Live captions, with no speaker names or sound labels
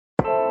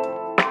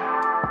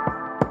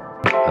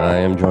I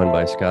am joined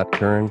by Scott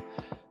Curran,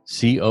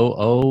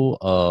 COO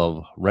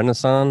of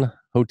Reneson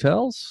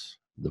Hotels,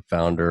 the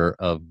founder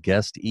of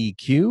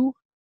GuestEQ,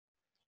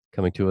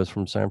 coming to us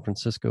from San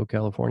Francisco,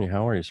 California.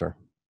 How are you, sir?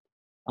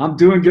 I'm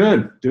doing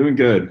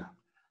good.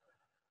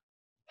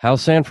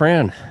 How's San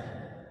Fran?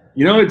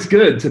 You know, it's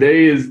good.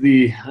 Today is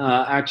the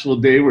actual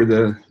day where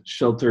the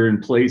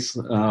shelter-in-place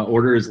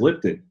order is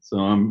lifted. So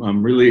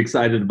I'm really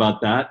excited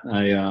about that.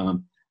 I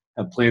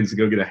have plans to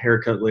go get a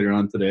haircut later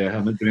on today. I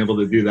haven't been able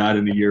to do that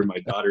in a year. My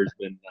daughter's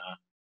been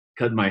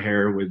cutting my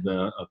hair with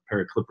a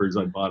pair of clippers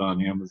I bought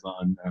on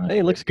Amazon. Hey,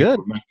 it looks good.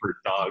 Meant for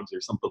dogs or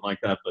something like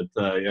that. But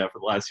yeah, for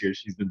the last year,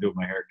 she's been doing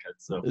my haircut.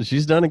 So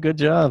She's done a good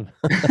job.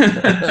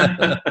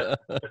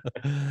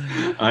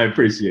 I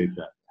appreciate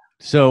that.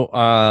 So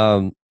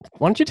why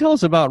don't you tell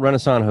us about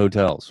Reneson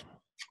Hotels?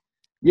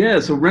 Yeah,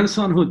 so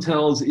Reneson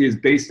Hotels is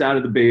based out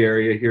of the Bay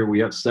Area here. We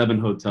have 7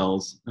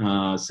 hotels.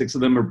 6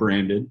 of them are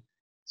branded.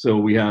 So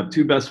we have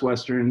 2 Best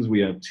Westerns, we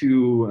have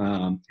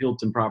 2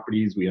 Hilton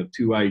properties, we have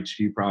 2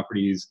 IHG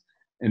properties,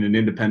 and an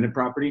independent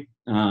property.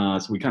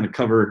 So we kind of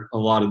cover a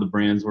lot of the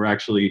brands. We're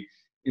actually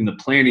in the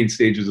planning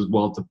stages as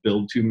well to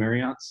build 2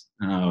 Marriotts.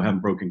 We haven't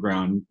broken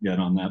ground yet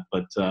on that,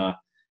 but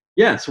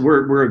yeah, so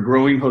we're a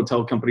growing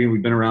hotel company.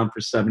 We've been around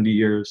for 70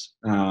 years.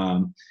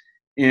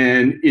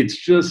 And it's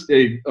just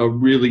a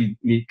really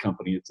neat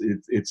company.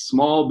 It's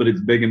small, but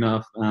it's big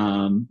enough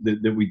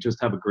that we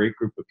just have a great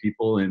group of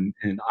people. And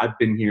I've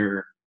been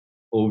here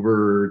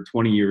over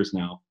 20 years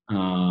now.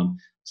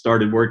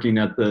 Started working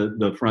at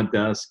the front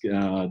desk,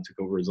 took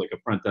over as like a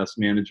front desk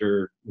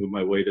manager, moved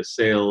my way to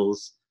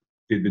sales,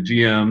 did the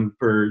GM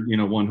for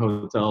one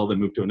hotel, then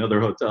moved to another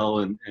hotel,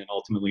 and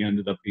ultimately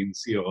ended up being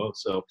the COO.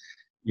 So,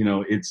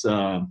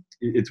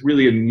 it's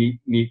really a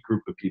neat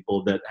group of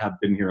people that have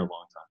been here a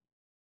long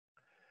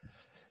time.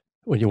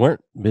 Well, you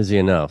weren't busy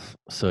enough,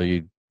 so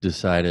you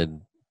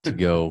decided to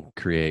go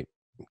create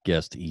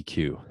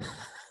GuestEQ.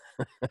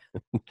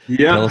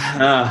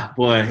 Yeah,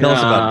 boy. Tell us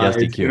about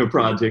GuestEQ. It's been a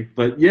project,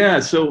 but yeah.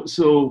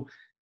 So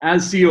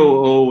as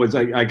COO, as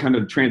I kind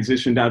of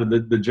transitioned out of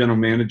the general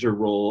manager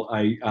role,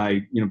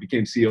 I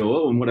became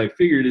COO, and what I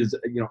figured is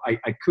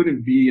I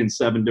couldn't be in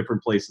 7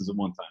 different places at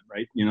one time,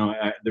 right?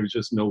 There was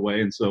just no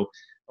way, and so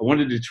I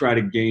wanted to try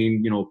to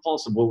gain a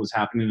pulse of what was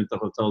happening at the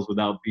hotels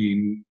without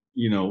being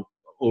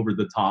over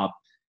the top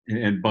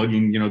and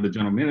bugging the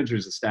general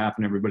managers, the staff,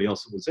 and everybody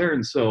else that was there,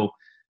 and so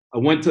I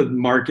went to the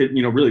market,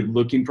 really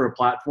looking for a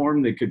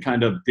platform that could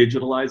kind of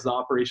digitalize the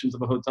operations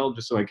of a hotel,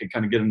 just so I could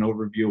kind of get an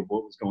overview of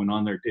what was going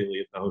on there daily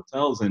at the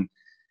hotels. And,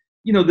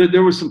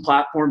 there were some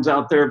platforms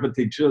out there, but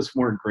they just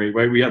weren't great,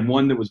 right? We had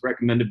one that was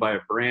recommended by a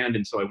brand.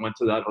 And so I went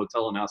to that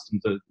hotel and asked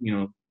them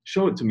to,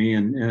 show it to me.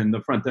 And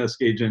the front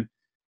desk agent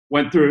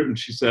went through it and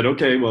she said,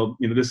 okay, well,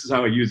 this is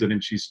how I use it.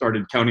 And she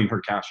started counting her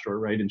cash drawer,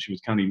 right? And she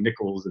was counting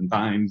nickels and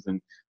dimes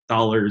and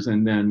dollars.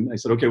 And then I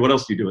said, okay, what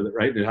else do you do with it,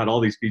 right? It had all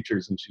these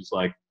features. And she's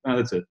like, oh,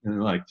 that's it. And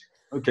they're like,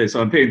 okay,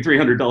 so I'm paying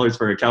 $300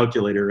 for a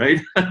calculator,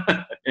 right?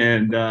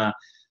 And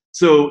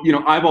so,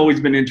 I've always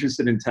been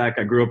interested in tech.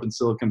 I grew up in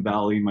Silicon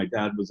Valley. My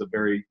dad was a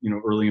very,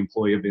 early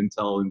employee of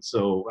Intel. And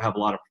so I have a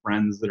lot of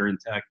friends that are in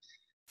tech.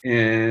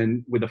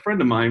 And with a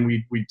friend of mine,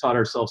 we taught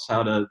ourselves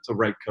how to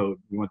write code.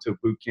 We went to a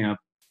boot camp,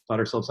 taught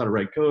ourselves how to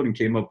write code, and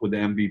came up with the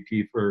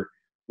MVP for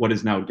what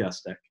is now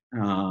GuestEQ.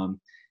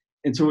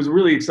 And so it was a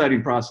really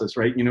exciting process,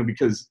 right?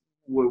 Because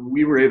what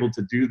we were able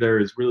to do there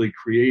is really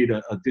create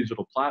a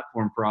digital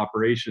platform for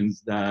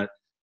operations that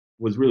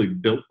was really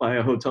built by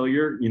a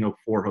hotelier,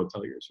 for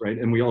hoteliers, right?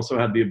 And we also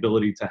had the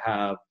ability to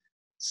have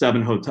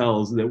 7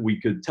 hotels that we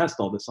could test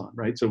all this on,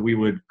 right? So we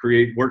would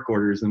create work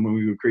orders, and when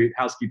we would create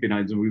housekeeping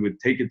items, we would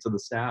take it to the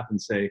staff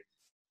and say,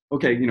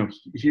 okay,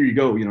 here you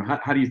go,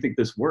 how do you think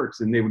this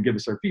works? And they would give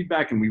us our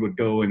feedback, and we would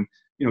go and,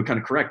 kind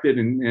of correct it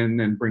and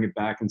then bring it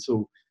back. And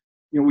so,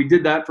 we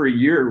did that for a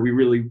year. We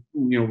really,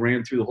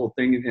 ran through the whole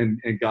thing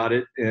and got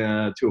it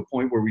to a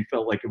point where we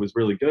felt like it was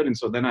really good. And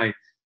so then I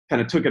kind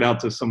of took it out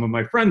to some of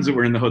my friends that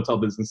were in the hotel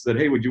business, said,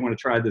 hey, would you want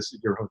to try this at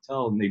your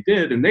hotel? And they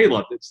did, and they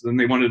loved it. So then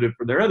they wanted it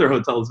for their other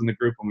hotels in the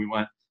group. And we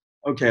went,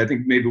 okay, I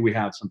think maybe we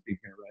have something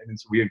here, right? And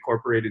so we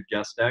incorporated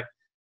GuestEQ,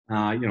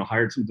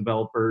 hired some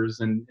developers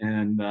and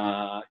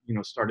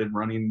started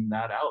running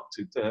that out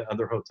to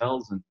other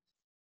hotels. And,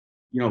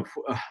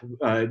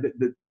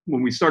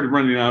 when we started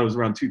running it out, it was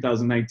around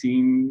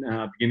 2019,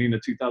 beginning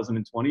of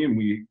 2020, and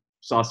we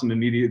saw some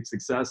immediate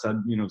success,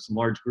 had, some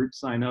large groups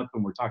sign up,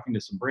 and we're talking to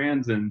some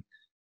brands, and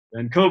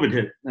then COVID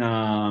hit.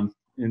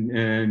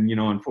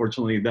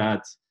 Unfortunately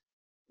that,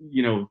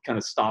 kind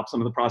of stopped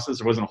some of the process.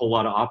 There wasn't a whole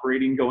lot of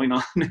operating going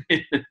on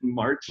in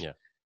March. Yeah.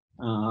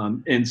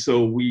 And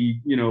so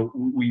we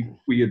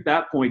at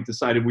that point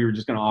decided we were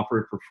just going to offer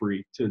it for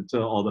free to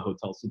all the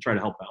hotels to try to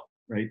help out,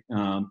 right?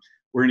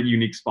 We're in a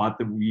unique spot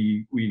that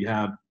we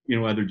have,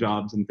 other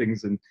jobs and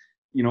things. And,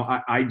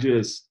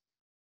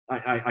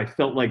 I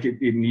felt like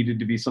it needed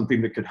to be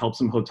something that could help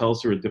some hotels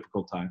through a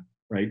difficult time,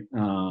 right?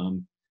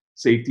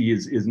 Safety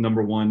is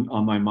number one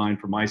on my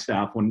mind for my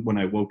staff when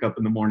I woke up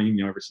in the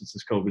morning, ever since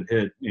this COVID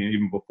hit,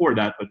 even before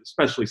that, but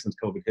especially since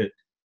COVID hit.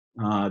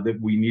 that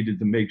we needed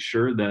to make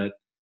sure that,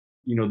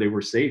 they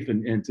were safe,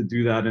 and to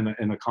do that in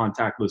a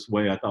contactless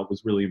way, I thought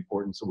was really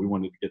important. So we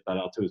wanted to get that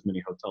out to as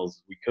many hotels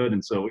as we could.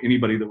 And so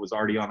anybody that was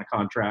already on a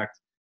contract,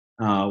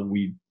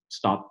 we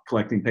stopped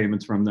collecting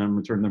payments from them,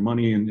 returned their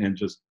money, and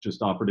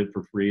just offered it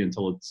for free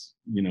until it's,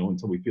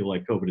 until we feel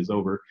like COVID is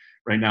over.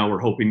 Right now, we're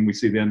hoping we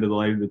see the end of the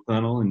light of the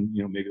tunnel, and,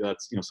 maybe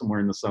that's, somewhere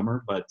in the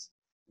summer, but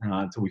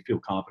until we feel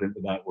confident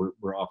with that,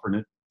 we're offering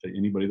it to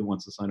anybody that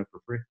wants to sign up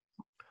for free.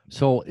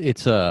 So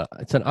it's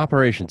an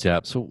operations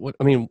app. So what,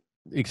 I mean,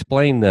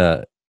 explain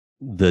the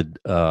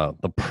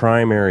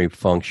primary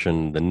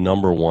function, the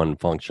number one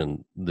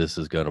function this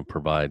is going to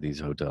provide these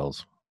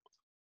hotels.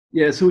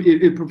 Yeah, so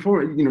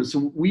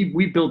so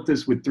we built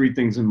this with three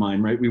things in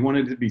mind, right? We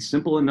wanted it to be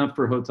simple enough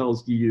for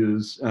hotels to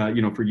use,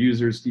 for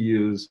users to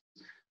use.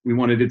 We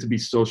wanted it to be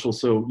social,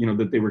 so,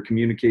 that they were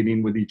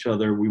communicating with each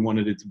other. We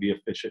wanted it to be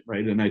efficient,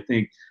 right? And I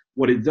think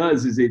what it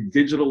does is it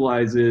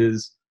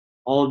digitalizes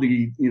all of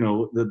the,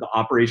 the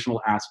operational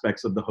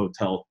aspects of the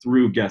hotel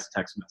through guest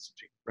text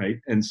messaging, right?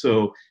 And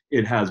so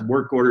it has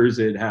work orders,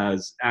 it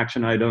has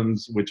action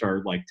items, which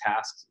are like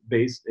tasks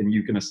based, and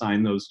you can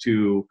assign those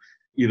to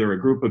either a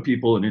group of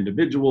people, an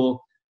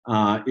individual.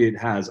 It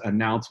has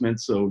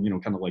announcements, so,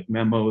 kind of like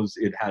memos.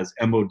 It has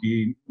MOD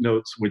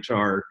notes, which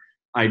are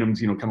items,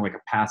 kind of like a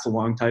pass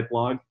along type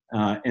log.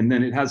 And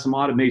then it has some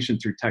automation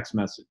through text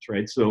message,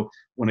 right? So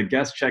when a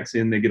guest checks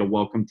in, they get a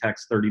welcome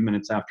text 30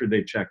 minutes after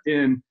they've checked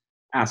in,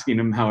 asking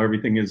them how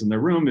everything is in their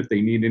room, if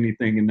they need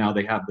anything, and now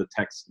they have the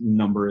text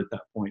number at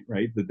that point,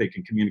 right, that they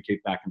can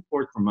communicate back and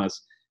forth from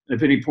us. And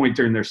if any point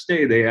during their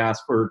stay they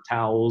ask for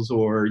towels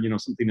or,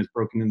 something is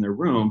broken in their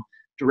room,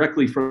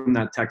 directly from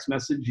that text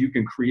message, you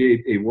can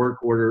create a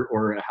work order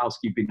or a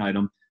housekeeping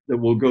item that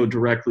will go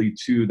directly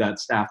to that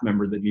staff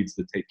member that needs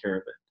to take care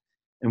of it.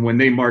 And when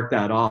they mark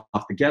that off,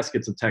 the guest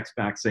gets a text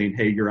back saying,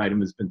 hey, your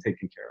item has been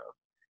taken care of.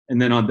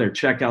 And then on their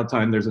checkout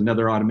time, there's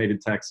another automated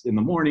text in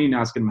the morning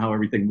asking them how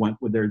everything went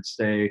with their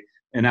stay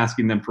and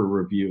asking them for a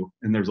review.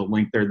 And there's a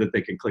link there that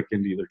they can click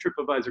into either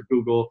TripAdvisor,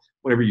 Google,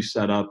 whatever you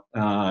set up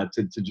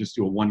to just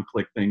do a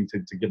one-click thing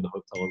to give the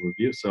hotel a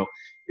review. So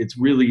it's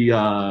really,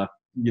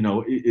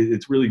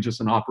 it's really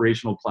just an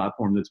operational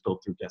platform that's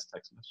built through guest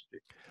text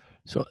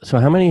messaging. So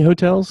how many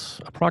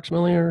hotels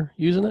approximately are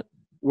using it?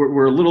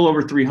 We're a little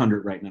over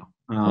 300 right now.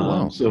 Oh,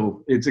 wow.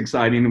 So it's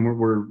exciting, and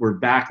we're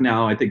back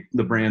now. I think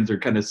the brands are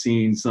kind of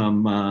seeing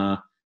some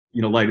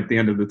light at the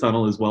end of the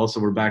tunnel as well. So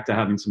we're back to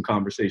having some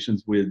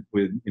conversations with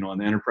on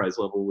the enterprise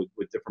level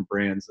with different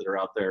brands that are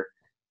out there,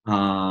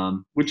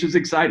 which is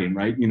exciting,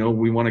 right?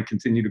 We want to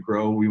continue to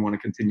grow. We want to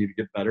continue to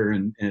get better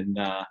and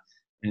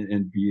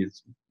be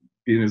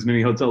in as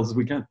many hotels as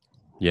we can.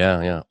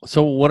 Yeah.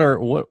 So what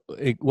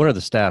are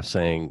the staff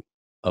saying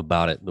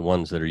about it? The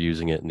ones that are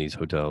using it in these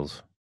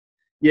hotels?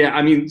 Yeah,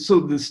 I mean, so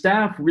the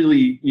staff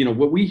really,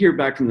 what we hear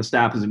back from the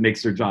staff is it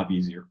makes their job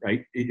easier,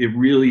 right? It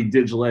really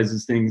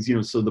digitalizes things,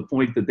 so the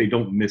point that they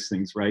don't miss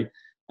things, right?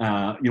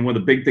 One of the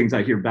big things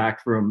I hear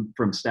back from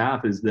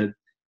staff is that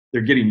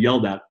they're getting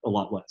yelled at a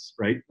lot less,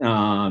 right?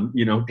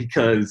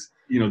 Because,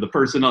 the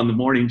person on the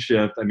morning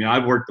shift, I mean,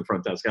 I've worked the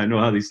front desk. I know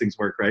how these things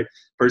work, right?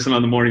 Person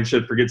on the morning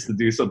shift forgets to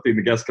do something.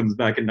 The guest comes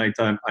back at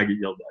nighttime. I get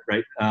yelled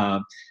at,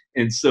 right?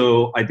 And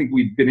so I think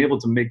we've been able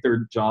to make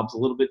their jobs a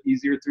little bit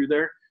easier through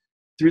there.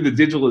 Through the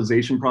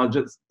digitalization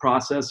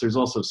process, there's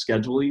also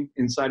scheduling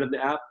inside of the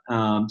app.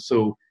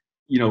 So,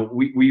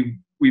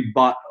 we've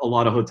bought a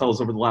lot of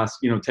hotels over the last,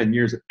 10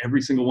 years.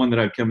 Every single one that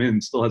I've come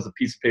in still has a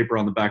piece of paper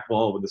on the back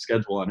wall with a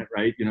schedule on it,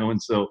 right?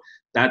 And so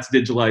that's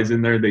digitalized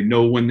in there. They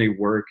know when they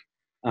work.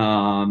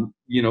 And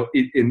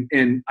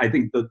I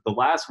think the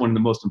last one, the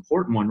most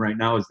important one right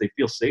now, is they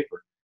feel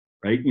safer,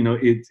 right?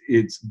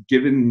 It's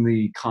given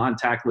the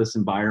contactless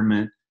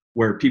environment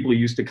where people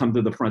used to come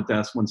to the front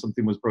desk when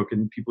something was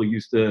broken. People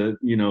used to,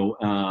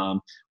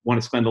 want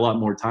to spend a lot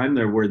more time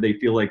there, where they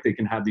feel like they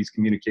can have these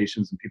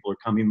communications and people are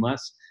coming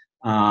less.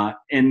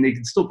 And they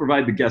can still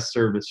provide the guest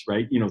service,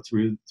 right?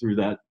 Through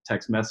that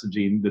text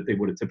messaging that they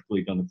would have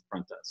typically done at the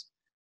front desk.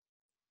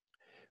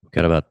 We've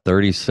got about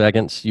 30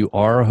 seconds. You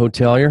are a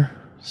hotelier.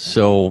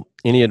 So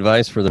any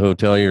advice for the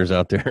hoteliers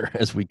out there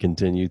as we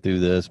continue through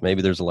this?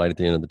 Maybe there's a light at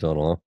the end of the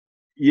tunnel, huh?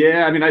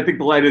 Yeah, I mean, I think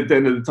the light at the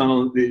end of the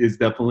tunnel is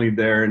definitely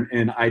there.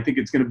 And I think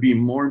it's going to be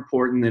more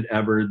important than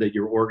ever that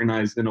you're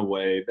organized in a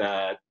way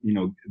that,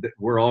 that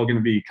we're all going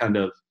to be kind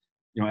of,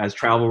 as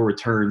travel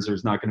returns,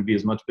 there's not going to be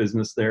as much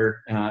business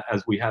there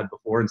as we had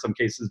before, in some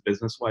cases,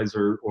 business-wise,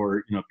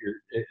 or if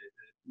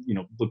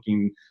you're,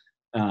 looking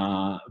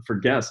for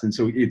guests. And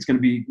so it's going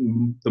to be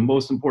the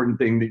most important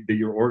thing that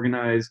you're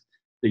organized,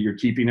 that you're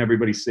keeping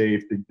everybody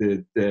safe,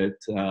 that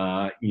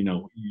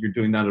you're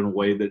doing that in a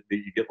way that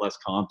you get less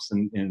comps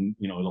and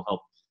it'll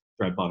help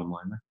drive bottom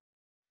line there.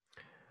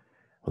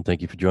 Well,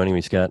 thank you for joining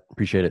me, Scott.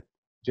 Appreciate it.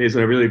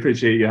 Jason, I really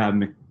appreciate you having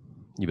me.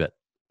 You bet.